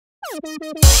Hi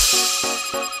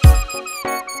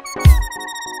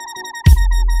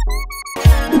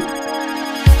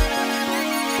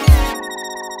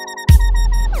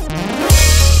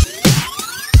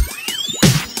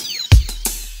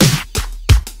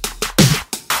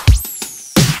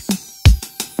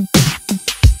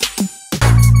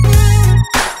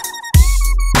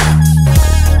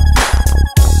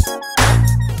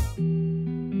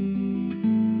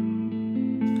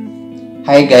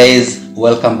guys,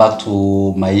 welcome back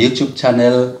to my YouTube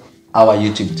channel, our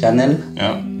YouTube channel.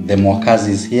 Yeah. The Mwakazi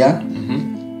is here.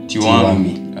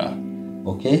 Tiwami. Yeah.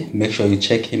 Okay, make sure you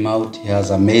check him out. He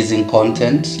has amazing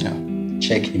content. Yeah.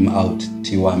 Check him out,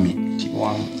 Tiwami.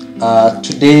 Tiwami.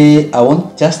 Today I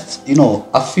want just,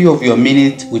 a few of your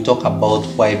minutes we talk about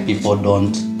why people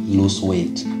don't lose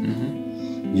weight.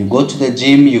 You go to the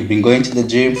gym, you've been going to the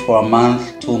gym for a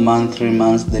month, 2 months, 3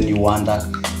 months, then you wonder,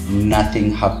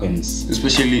 nothing happens.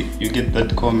 Especially you get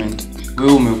that comment,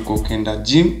 wewe umekokenda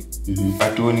gym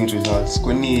but only results.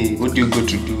 What do you go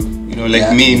to do?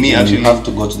 Me actually. You have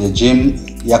to go to the gym.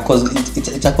 Yeah, because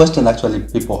it's a question actually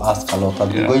people ask a lot.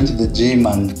 I've been going to the gym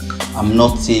and I'm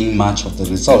not seeing much of the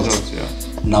results.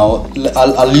 Now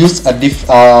I'll use a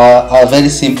very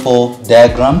simple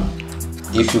diagram.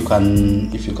 If you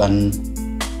can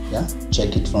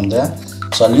check it from there.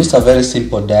 So I'll use a very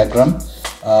simple diagram.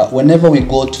 Whenever we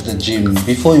go to the gym,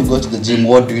 before you go to the gym,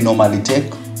 what do you normally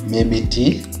take? Maybe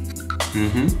tea,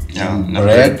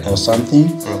 bread or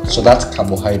something. Okay. So that's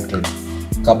carbohydrate.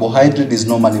 Carbohydrate is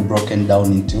normally broken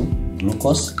down into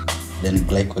glucose, then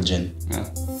glycogen. Yeah.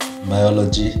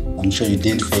 Biology, I'm sure you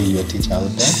didn't fail your teacher out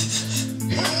there.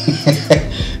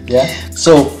 Yeah.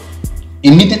 So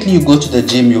immediately you go to the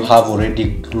gym, you have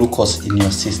already glucose in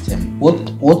your system.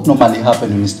 What normally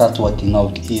happens when you start working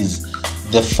out is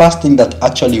the first thing that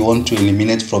actually you want to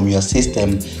eliminate from your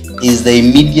system is the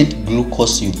immediate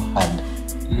glucose you've had.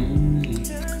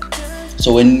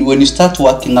 So when you start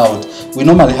working out, we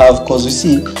normally have, because you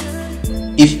see,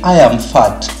 if I am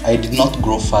fat, I did not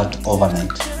grow fat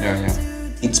overnight. Yeah.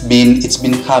 It's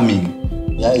been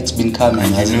coming. Yeah, it's been coming.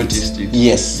 And you noticed it.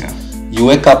 Yes. Yeah. You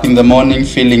wake up in the morning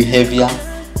feeling heavier.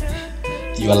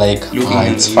 You are like, looking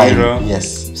in it's the fine. mirror,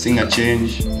 Yes. seeing a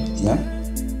change. Yeah.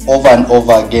 Over and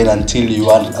over again until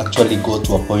you actually go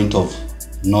to a point of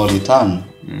no return,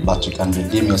 but you can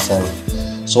redeem yourself.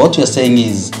 So what you're saying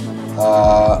is,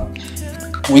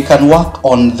 we can work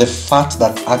on the fat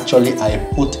that actually I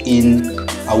put in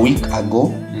a week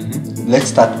ago. Let's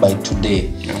start by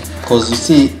today, because you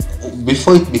see,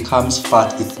 before it becomes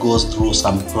fat, it goes through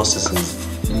some processes.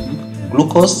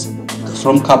 Glucose,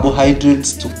 from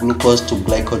carbohydrates to glucose to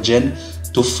glycogen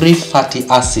to free fatty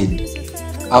acid.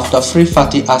 After free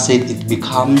fatty acid, it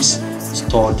becomes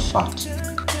stored fat.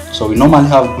 So we normally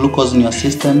have glucose in your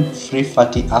system, free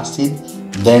fatty acid,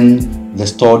 then the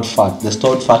stored fat. The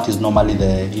stored fat is normally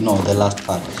the last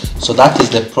part. So that is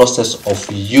the process of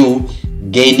you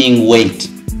gaining weight.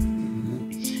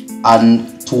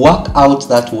 And to work out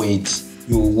that weight,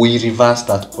 we reverse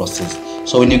that process.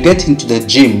 So when you get into the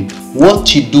gym,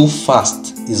 what you do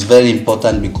first is very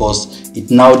important because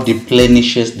it now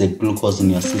replenishes the glucose in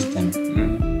your system.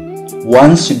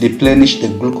 Once you replenish the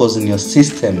glucose in your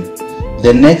system,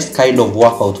 the next kind of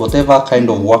workout, whatever kind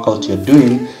of workout you're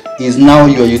doing, is now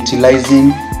you're utilizing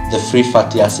the free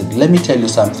fatty acid. Let me tell you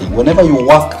something. Whenever you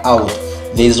work out,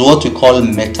 there is what we call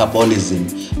metabolism.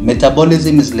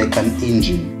 Metabolism is like an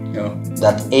engine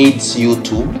that aids you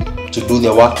to do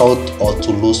the workout or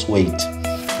to lose weight.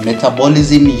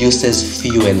 Metabolism uses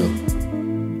fuel.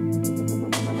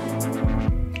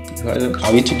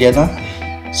 Are we together?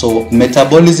 So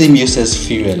metabolism uses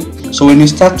fuel. So when you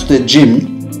start to the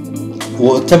gym,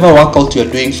 whatever workout you're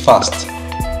doing first,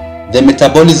 the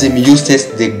metabolism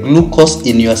uses the glucose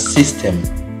in your system.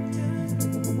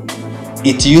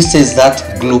 It uses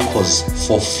that glucose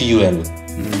for fuel.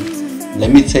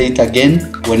 Let me say it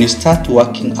again. When you start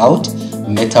working out,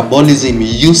 metabolism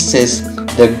uses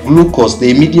the glucose, the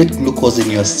immediate glucose in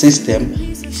your system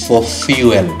for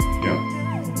fuel.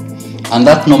 And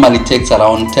that normally takes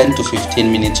around 10 to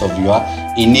 15 minutes of your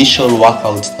initial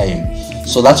workout time.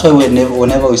 So that's why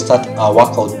whenever we start a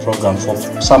workout program for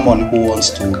someone who wants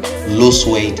to lose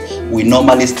weight, we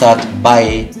normally start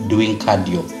by doing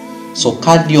cardio. So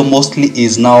cardio mostly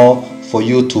is now for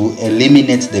you to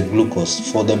eliminate the glucose,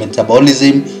 for the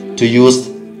metabolism to use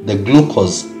the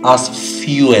glucose as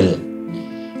fuel.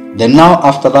 Then now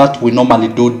after that, we normally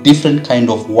do different kind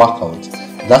of workouts.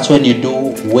 That's when you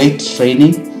do weight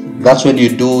training. That's when you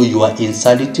do your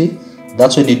insanity.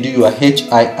 That's when you do your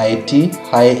HIIT,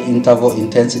 high interval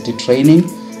intensity training.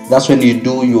 That's when you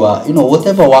do your,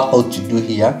 whatever workout you do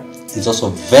here is also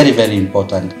very, very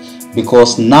important.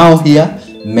 because now here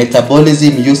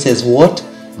metabolism uses what?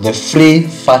 The free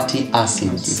fatty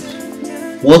acids.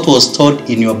 What was stored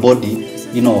in your body,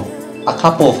 a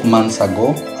couple of months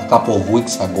ago, a couple of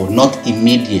weeks ago, not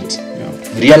immediate.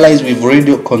 Realize we've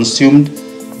already consumed,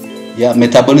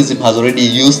 metabolism has already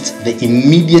used the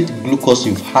immediate glucose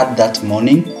you've had that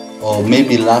morning or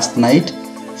maybe last night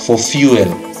for fuel.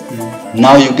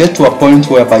 Now you get to a point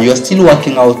whereby you're still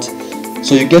working out,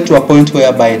 so you get to a point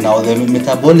whereby now the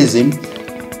metabolism,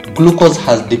 glucose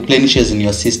has deplenishes in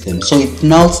your system, so it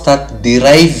now starts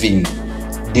deriving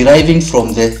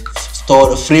from the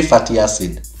stored free fatty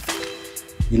acid.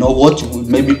 What you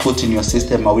maybe put in your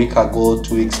system a week ago,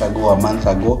 2 weeks ago, a month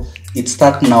ago, it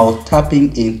starts now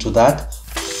tapping into that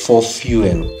for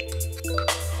fuel.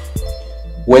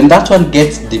 When that one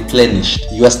gets deplenished,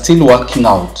 you are still working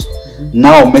out.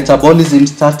 Now metabolism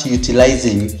starts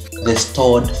utilizing the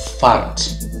stored fat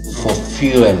for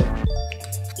fuel.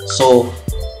 So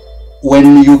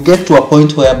when you get to a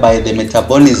point whereby the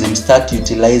metabolism starts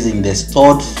utilizing the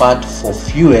stored fat for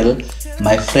fuel,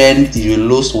 my friend, you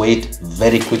lose weight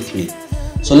very quickly.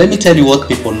 So let me tell you what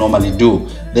people normally do.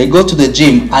 They go to the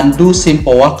gym and do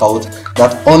simple workout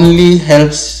that only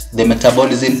helps the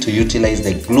metabolism to utilize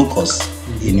the glucose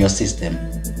in your system.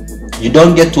 You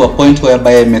don't get to a point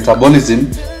whereby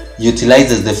metabolism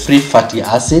utilizes the free fatty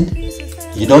acid.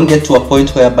 You don't get to a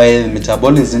point whereby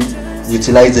metabolism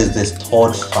utilizes the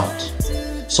stored fat.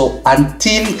 So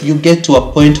until you get to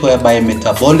a point whereby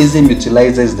metabolism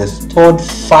utilizes the stored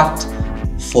fat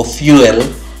for fuel,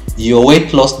 your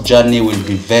weight loss journey will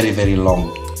be very, very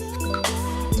long.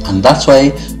 And that's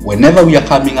why whenever we are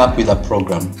coming up with a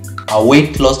program, a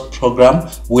weight loss program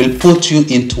will put you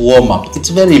into warm-up. It's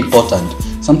very important.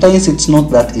 Sometimes it's not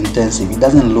that intensive. It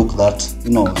doesn't look that,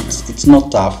 it's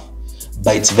not tough,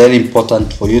 but it's very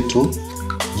important for you to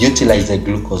utilize the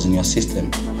glucose in your system.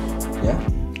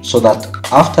 So that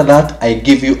after that, I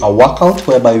give you a workout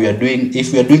whereby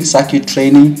if we are doing circuit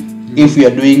training, if we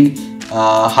are doing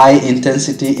high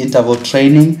intensity interval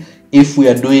training, if we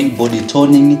are doing body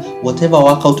toning, whatever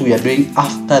workout we are doing,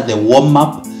 after the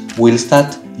warm-up will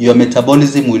start, your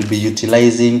metabolism will be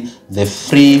utilizing the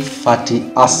free fatty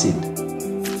acid.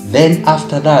 Then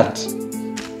after that,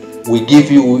 we give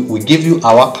you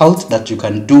a workout that you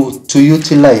can do to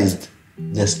utilize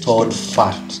the stored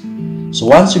fat. So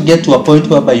once you get to a point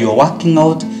whereby you're working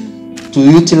out to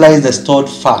utilize the stored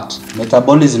fat,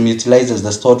 metabolism utilizes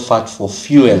the stored fat for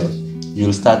fuel,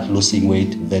 you'll start losing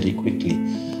weight very quickly.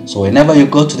 So whenever you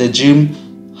go to the gym,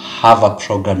 have a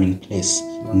program in place.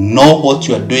 Know what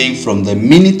you are doing from the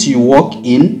minute you walk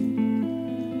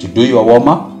in to do your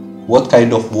warm-up. What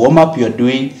kind of warm-up you are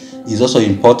doing is also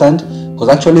important, because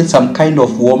actually some kind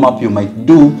of warm-up you might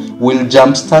do will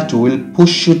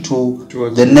push you to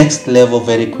the next level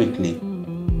very quickly.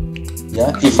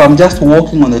 If I'm just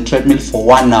walking on the treadmill for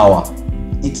 1 hour,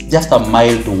 it's just a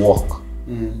mild walk.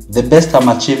 The best I'm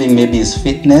achieving maybe is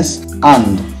fitness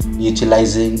and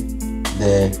utilizing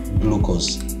the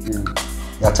glucose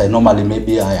that I normally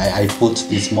I put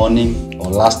this morning or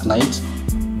last night,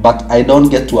 but I don't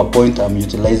get to a point I'm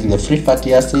utilizing the free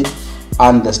fatty acid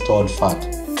and the stored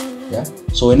fat.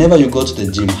 So whenever you go to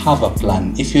the gym, have a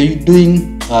plan. If you're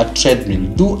doing a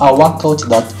treadmill, do a workout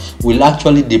that will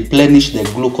actually deplenish the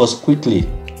glucose quickly.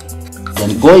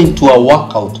 Then go into a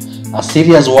workout, a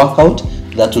serious workout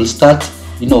that will start,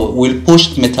 will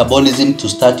push metabolism to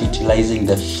start utilizing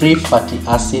the free fatty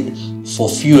acid for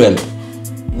fuel.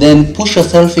 Then push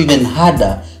yourself even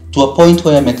harder to a point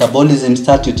where metabolism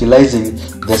starts utilizing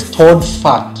the stored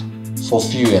fat for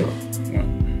fuel.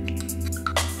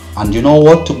 And you know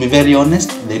what, to be very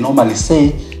honest, they normally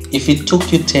say if it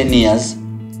took you 10 years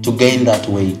to gain that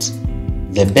weight,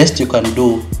 the best you can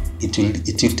do, it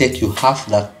will take you half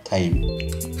that time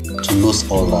to lose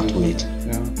all that weight.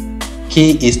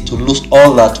 Key is to lose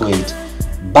all that weight.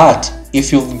 But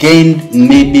if you've gained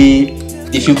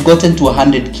if you've gotten to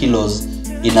 100 kilos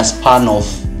in a span of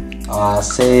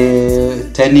say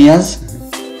 10 years,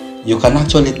 you can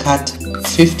actually cut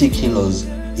 50 kilos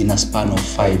in a span of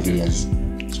 5 years.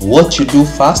 So what you do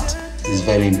first is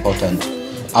very important.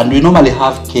 And we normally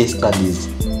have case studies.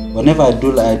 Whenever I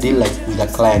deal with a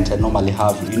client, I normally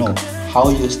have, how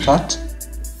you start.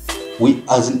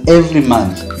 As in every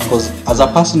month, because as a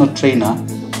personal trainer,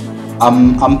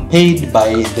 I'm paid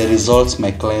by the results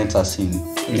my clients are seeing.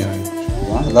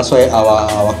 That's why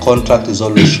our contract is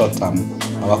always short term.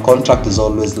 Our contract is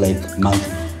always like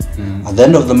monthly. At the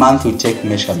end of the month, we take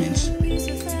measurements.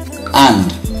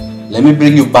 And let me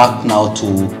bring you back now to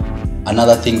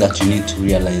another thing that you need to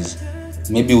realize.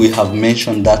 Maybe we have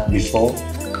mentioned that before,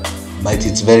 but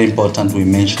it's very important we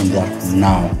mention that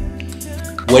now.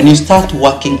 when you start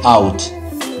working out,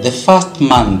 the first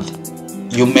month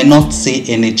you may not see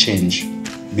any change,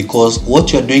 because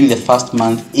what you're doing the first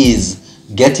month is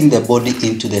getting the body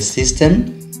into the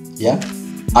system, yeah.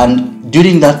 And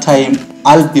during that time,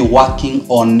 I'll be working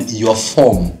on your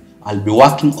form. I'll be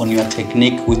working on your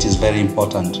technique, which is very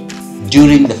important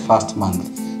during the first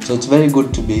month. So it's very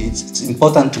good to be, it's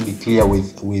important to be clear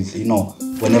with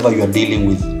whenever you are dealing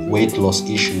with weight loss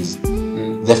issues.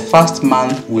 The first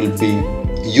month will be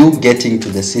you getting to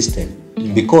the system,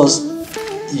 because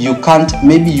you can't,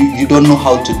 maybe you don't know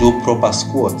how to do proper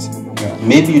squats. Yeah.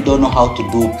 Maybe you don't know how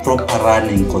to do proper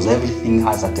running, because everything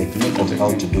has a technique of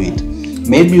how to do it.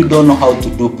 Maybe you don't know how to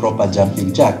do proper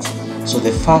jumping jacks. So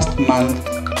the first month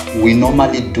we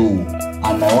normally do,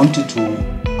 and I want you to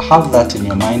have that in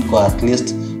your mind, because at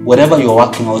least wherever you're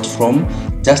working out from,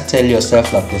 just tell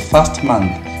yourself that the first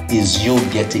month is you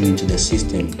getting into the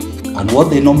system. And what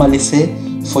they normally say,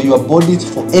 for your body,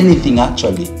 for anything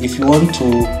actually, if you want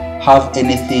to have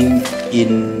anything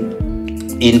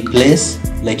in place,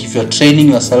 like if you're training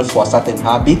yourself for certain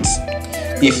habits,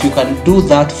 if you can do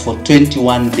that for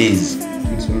 21 days,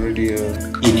 it's already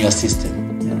in your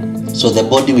system. Yeah. So the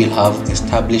body will have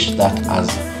established that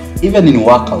as, even in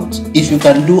workouts, if you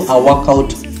can do a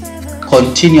workout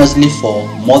continuously for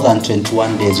more than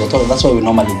 21 days, that's why we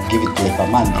normally give it like a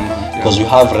month, because you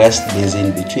have rest days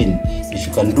in between. If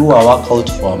you can do a workout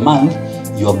for a month,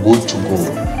 you are good to go.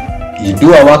 You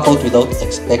do a workout without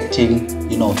expecting,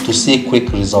 to see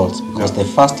quick results, because the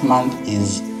first month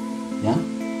is,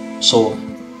 so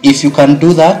if you can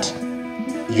do that,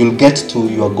 you'll get to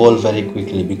your goal very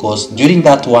quickly, because during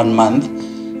that 1 month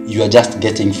you are just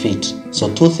getting fit.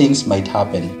 So two things might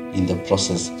happen in the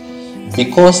process,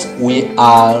 because we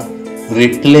are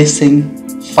replacing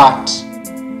fat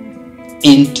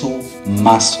into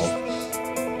muscle.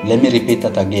 Let me repeat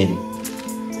that again.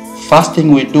 First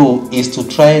thing we do is to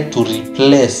try to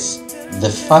replace the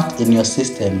fat in your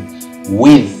system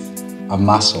with a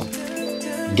muscle.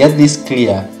 Get this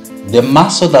clear. The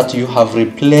muscle that you have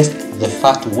replaced the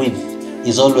fat with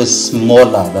is always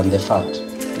smaller than the fat,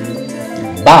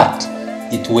 but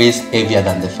it weighs heavier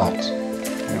than the fat.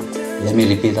 Let me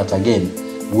repeat that again.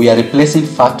 We are replacing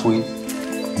fat with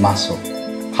muscle.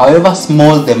 However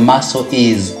small the muscle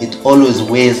is, it always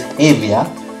weighs heavier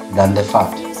than the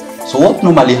fat. So what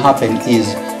normally happens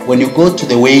is, when you go to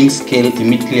the weighing scale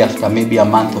immediately after maybe a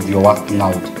month of your working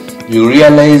out, you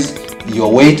realize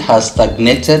your weight has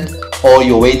stagnated or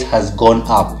your weight has gone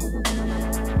up.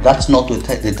 That's not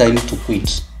the time to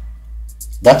quit.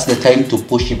 That's the time to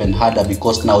push even harder,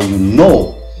 because now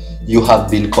you have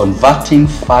been converting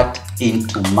fat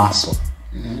into muscle.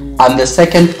 And the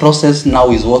second process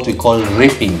now is what we call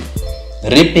ripping.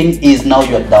 Ripping is now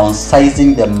you're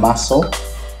downsizing the muscle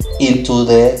into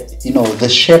the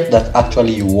shape that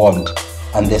actually you want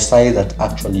and the size that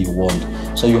actually you want.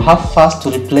 So you have first to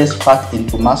replace fat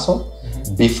into muscle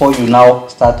before you now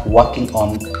start working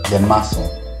on the muscle,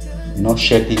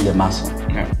 shaping the muscle.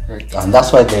 Yeah, right. And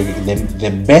that's why the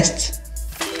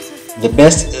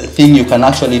best thing you can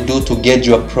actually do to gauge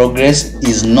your progress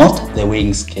is not the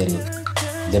weighing scale.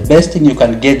 The best thing you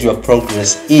can gauge your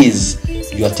progress is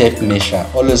your tape measure.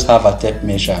 Always have a tape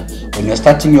measure. When you're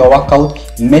starting your workout,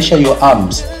 measure your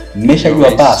arms, measure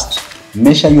your bust,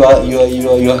 measure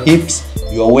your hips,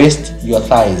 your waist, your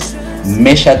thighs.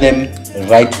 Measure them,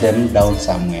 write them down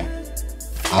somewhere.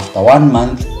 After 1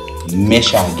 month,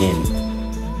 measure again.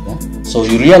 Yeah? So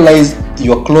you realize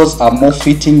your clothes are more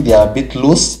fitting, they are a bit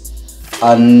loose,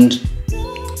 and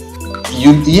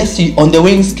on the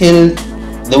weighing scale,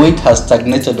 the weight has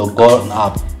stagnated or gone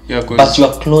up, but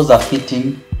your clothes are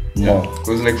fitting more.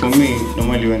 Because like for me,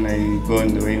 normally when I go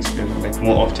on the weighing scale, like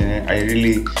more often,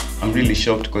 I'm really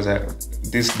shocked, because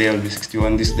this day I'll be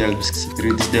 61, this day I'll be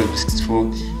 63, this day I'll be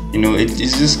 64.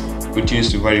 It's just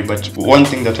continues to vary. But one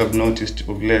thing that I've noticed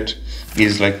of late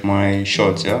is like my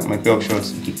shorts, my pair of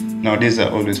shorts nowadays are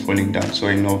always falling down. So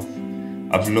I know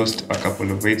I've lost a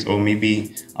couple of weights, or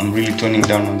maybe I'm really toning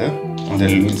down on the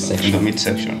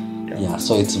midsection. Yeah,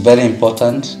 so it's very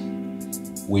important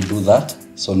we do that.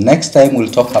 So next time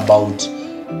we'll talk about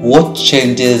what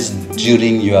changes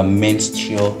during your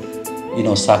menstrual,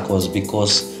 cycles,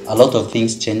 because a lot of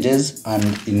things changes, and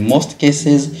in most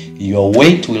cases your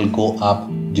weight will go up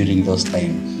during those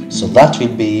times. So that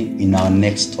will be in our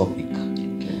next topic.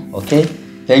 Okay?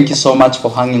 Thank you so much for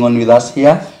hanging on with us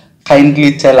here.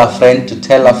 Kindly tell a friend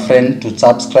to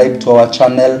subscribe to our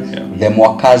channel, the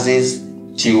Mwakazis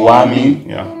Tiwami.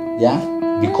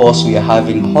 Because we are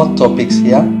having hot topics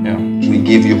here. We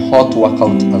give you hot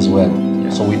workout as well.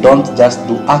 So we don't just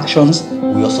do actions,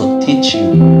 we also teach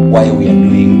you why we are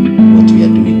doing what we are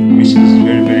doing. which is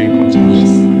very, very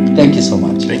important. Thank you so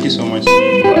much. Thank you so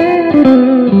much.